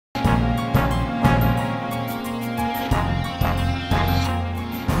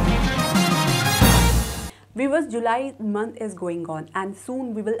Viewers, July month is going on and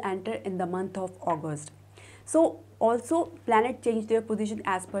soon we will enter in the month of August. So also planet change their position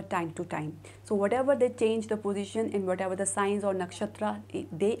as per time to time. So whatever they change the position in whatever the signs or nakshatra,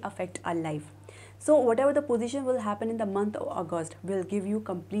 they affect our life. So whatever the position will happen in the month of August, will give you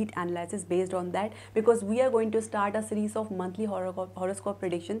complete analysis based on that, because we are going to start a series of monthly horoscope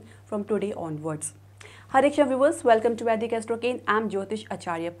prediction from today onwards. Hare Krishna viewers, welcome to Vedic Astrocane. I'm Jyotish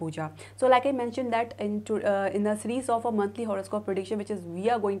Acharya Pooja. So like I mentioned that in a series of a monthly horoscope prediction, which is we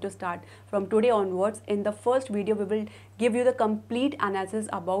are going to start from today onwards, in the first video we will give you the complete analysis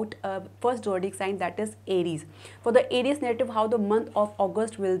about first zodiac sign, that is Aries. For the Aries native, how the month of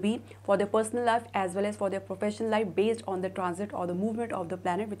August will be for their personal life as well as for their professional life based on the transit or the movement of the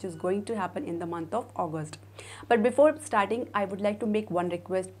planet which is going to happen in the month of August. But before starting, I would like to make one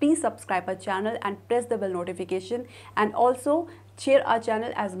request. Please subscribe our channel and press the bell notification, and also share our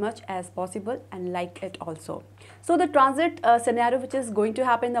channel as much as possible and like it also. So the transit scenario which is going to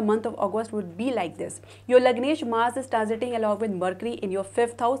happen in the month of August would be like this. Your Lagnesh Mars is transiting along with Mercury in your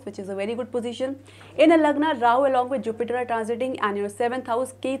 5th house, which is a very good position. In a Lagna, Rahu along with Jupiter are transiting, and your 7th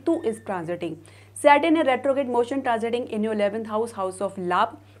house Ketu is transiting. Saturn in retrograde motion transiting in your 11th house, house of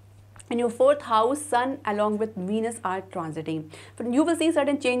love. In your 4th house, Sun along with Venus are transiting. You will see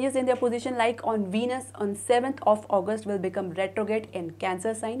certain changes in their position, like on Venus on 7th of August will become retrograde in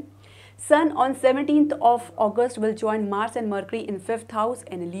Cancer sign. Sun on 17th of August will join Mars and Mercury in 5th house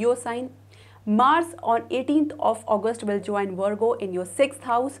in Leo sign. Mars on 18th of August will join Virgo in your 6th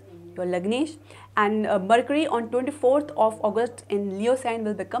house, your Lagnesh, and Mercury on 24th of August in Leo sign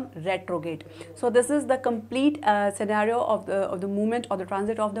will become retrograde. So this is the complete scenario of the movement or the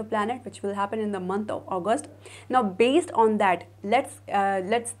transit of the planet which will happen in the month of August. Now based on that, let's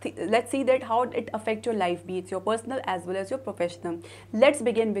see that how it affects your life, be it your personal as well as your professional. Let's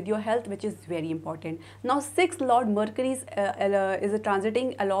begin with your health, which is very important. Now 6th Lord Mercury is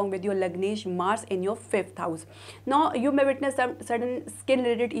transiting along with your Lagnesh Mars in your 5th house. Now you may witness some certain skin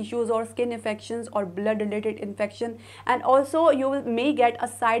related issues or skin infections or blood related infection, and also you may get a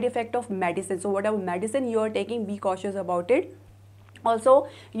side effect of medicine. So whatever medicine you are taking, be cautious about it. Also,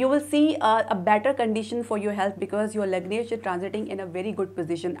 you will see a better condition for your health because your Lagnesh is transiting in a very good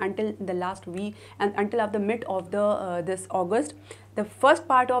position until the last week and until after mid of the this August. The first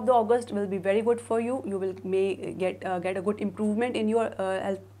part of the August will be very good for you. You will may get a good improvement in your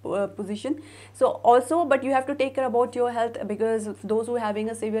health position. So also, but you have to take care about your health, because those who are having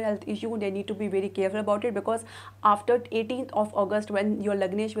a severe health issue, they need to be very careful about it, because after 18th of August when your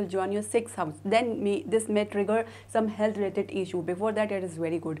Lagnesh will join your 6th house, then this may trigger some health related issue. Before that, it is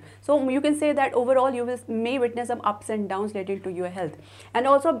very good. So you can say that overall you may witness some ups and downs related to your health. And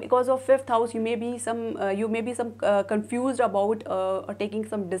also because of 5th house, you may be some confused about or taking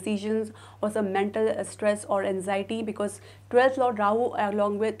some decisions or some mental stress or anxiety, because 12th Lord Rahu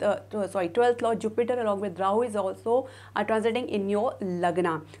along with 12th Lord Jupiter along with Rahu is also transiting in your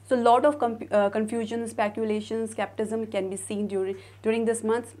Lagna. So lot of confusion, speculation, skepticism can be seen during this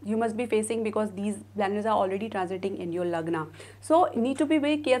month. You must be facing because these planets are already transiting in your Lagna. So you need to be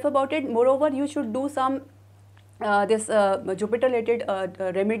very careful about it. Moreover, you should do some Jupiter related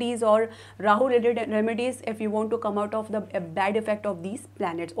remedies or Rahu related remedies if you want to come out of the bad effect of these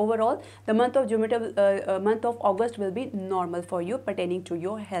planets. Overall, the month of month of August will be normal for you pertaining to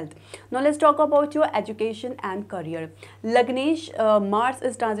your health. Now let's talk about your education and career. Lagnesh Mars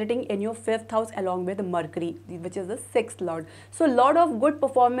is transiting in your 5th house along with Mercury, which is the 6th lord. So a lot of good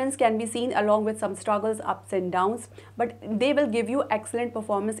performance can be seen along with some struggles, ups and downs, but they will give you excellent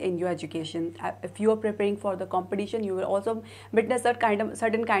performance in your education. If you are preparing for the competition, you will also witness that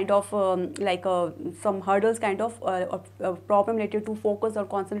certain kind of some hurdles kind of problem related to focus or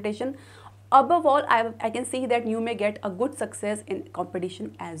concentration. Above all, I can see that you may get a good success in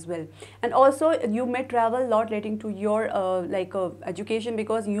competition as well. And also you may travel a lot relating to your education,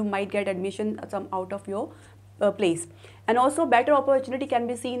 because you might get admission some out of your place. And also better opportunity can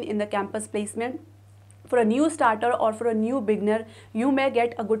be seen in the campus placement. For a new starter or for a new beginner, you may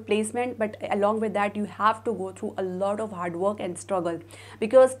get a good placement, but along with that you have to go through a lot of hard work and struggle,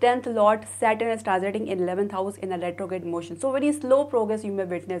 because 10th Lord Saturn is transiting in 11th house in a retrograde motion. So very slow progress you may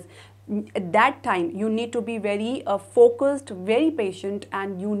witness. At that time you need to be very focused, very patient,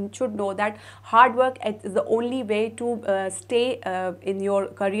 and you should know that hard work is the only way to stay in your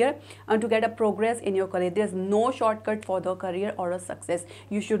career and to get a progress in your career. There's no shortcut for the career or a success.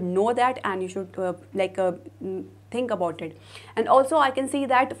 You should know that, and you should think about it. And also I can see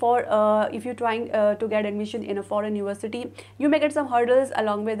that for if you're trying to get admission in a foreign university, you may get some hurdles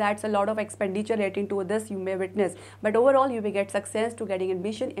along with that. So a lot of expenditure relating to this you may witness, but overall you may get success to getting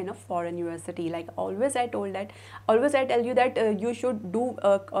admission in a foreign university. Like always I told that, always I tell you that you should do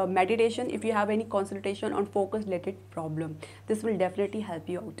meditation if you have any consultation on focus related problem. This will definitely help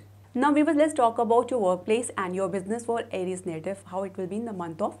you out. Now viewers, let's talk about your workplace and your business for Aries native, how it will be in the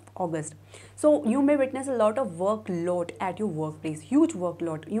month of August. So you may witness a lot of workload at your workplace, huge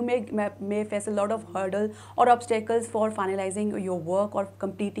workload. You may face a lot of hurdle or obstacles for finalizing your work or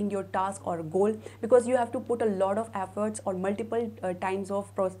completing your task or goal, because you have to put a lot of efforts or multiple times of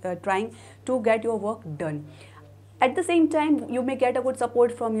trying to get your work done. At the same time, you may get a good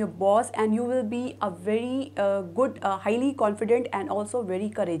support from your boss, and you will be a very good, highly confident and also very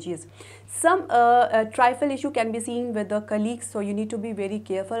courageous. Some trifle issue can be seen with the colleagues, so you need to be very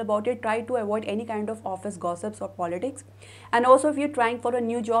careful about it. Try to avoid any kind of office gossips or politics. And also if you're trying for a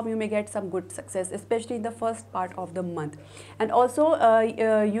new job, you may get some good success, especially in the first part of the month. And also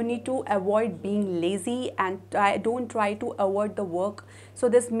you need to avoid being lazy, and don't try to avoid the work, so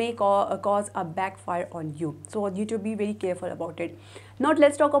this may cause a backfire on you. So you need to be very careful about it. Now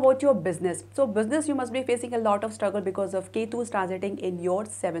let's talk about your business. So business, you must be facing a lot of struggle because of Ketu is transiting in your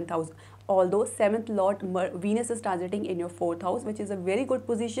 7th house. Although 7th Lord Venus is transiting in your 4th house, which is a very good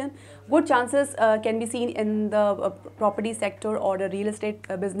position. Good chances can be seen in the property sector or the real estate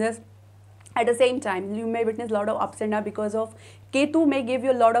business. At the same time, you may witness a lot of ups and downs because of Ketu may give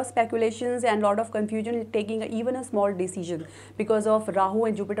you a lot of speculations and a lot of confusion taking even a small decision, because of Rahu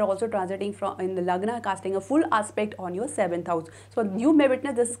and Jupiter also transiting from in the Lagna, casting a full aspect on your 7th house. So you may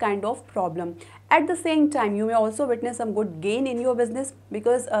witness this kind of problem. At the same time, you may also witness some good gain in your business,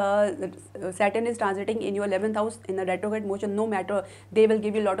 because Saturn is transiting in your 11th house in a retrograde motion. No matter, they will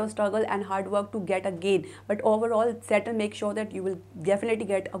give you a lot of struggle and hard work to get a gain, but overall Saturn makes sure that you will definitely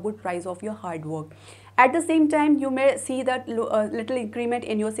get a good price of your hard work. At the same time, you may see that little increment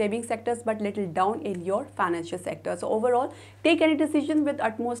in your saving sectors, but little down in your financial sector. So overall, take any decision with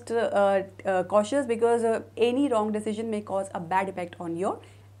utmost cautious, because any wrong decision may cause a bad effect on your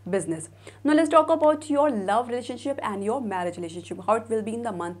business. Now let's talk about your love relationship and your marriage relationship, how it will be in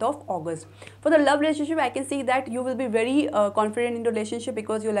the month of August. For the love relationship, I can see that you will be very confident in the relationship,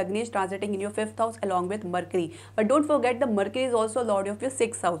 because your Lagna is transiting in your 5th house along with Mercury. But don't forget, the Mercury is also lord of your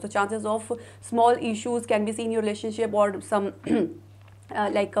 6th house, so chances of small issues can be seen in your relationship, or some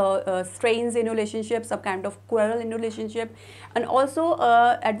strains in your relationship, some kind of quarrel in your relationship. And also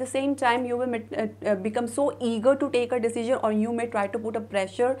at the same time, you will become so eager to take a decision, or you may try to put a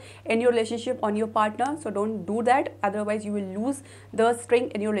pressure in your relationship on your partner. So don't do that, otherwise you will lose the string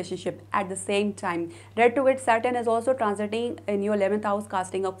in your relationship. At the same time, retrograde Saturn is also transiting in your 11th house,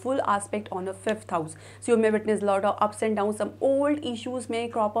 casting a full aspect on the 5th house. So you may witness a lot of ups and downs. Some old issues may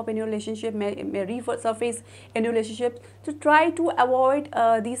crop up in your relationship, may resurface in your relationship. So try to avoid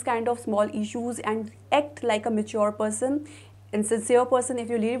these kind of small issues and act like a mature person and sincere person if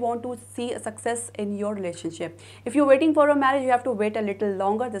you really want to see a success in your relationship. If you're waiting for a marriage, you have to wait a little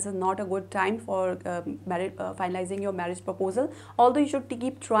longer. This is not a good time for finalizing your marriage proposal, although you should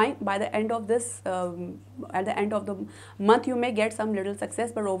keep trying. By the end of this at the end of the month, you may get some little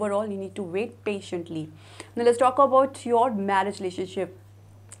success, but overall you need to wait patiently. Now let's talk about your marriage relationship.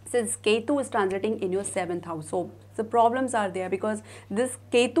 Since Ketu is transiting in your 7th house, so the problems are there, because this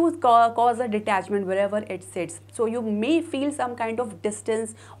Ketu cause a detachment wherever it sits. So you may feel some kind of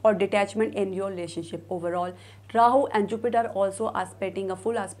distance or detachment in your relationship. Overall, Rahu and Jupiter also aspecting a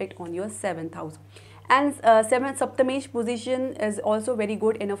full aspect on your 7th house. And 7th Saptamesh position is also very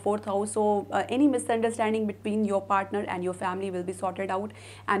good in a 4th house. So any misunderstanding between your partner and your family will be sorted out,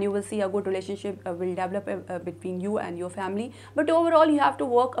 and you will see a good relationship will develop between you and your family. But overall, you have to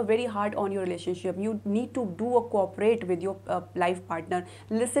work very hard on your relationship. You need to cooperate with your life partner.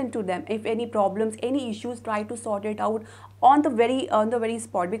 Listen to them. If any problems, any issues, try to sort it out on the very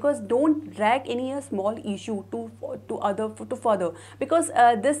spot, because don't drag any small issue to further, because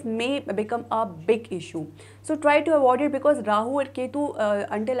this may become a big issue. So try to avoid it, because Rahu and Ketu,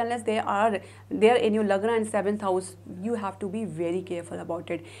 until unless they are there in your Lagna and 7th house, you have to be very careful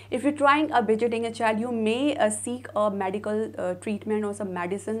about it. If you're trying budgeting a child, you may seek a medical treatment or some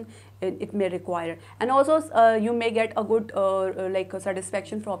medicine it may require. And also you may get a good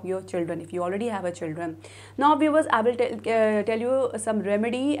satisfaction from your children if you already have a children. Now viewers, I will tell you some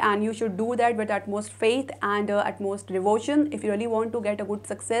remedy, and you should do that with utmost faith and utmost devotion if you really want to get a good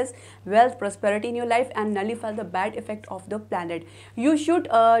success, wealth, prosperity in your life, and nullify the bad effect of the planet. You should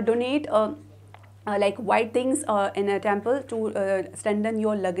donate like white things in a temple to strengthen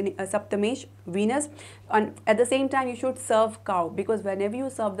your Saptamesh. Venus. And at the same time, you should serve cow, because whenever you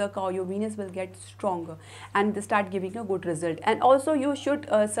serve the cow, your Venus will get stronger and they start giving a good result. And also you should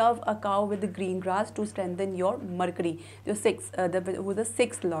serve a cow with the green grass to strengthen your Mercury, your who's the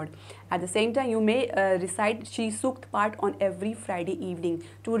sixth lord. At the same time, you may recite Shri Sukt part on every Friday evening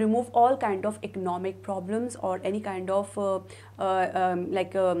to remove all kind of economic problems or any kind of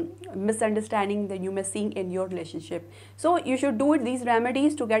misunderstanding that you may see in your relationship. So you should do it, these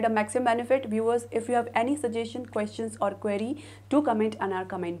remedies, to get a maximum benefit. Viewers, if you have any suggestion, questions or query, do comment on our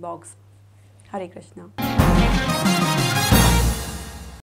comment box. Hare Krishna.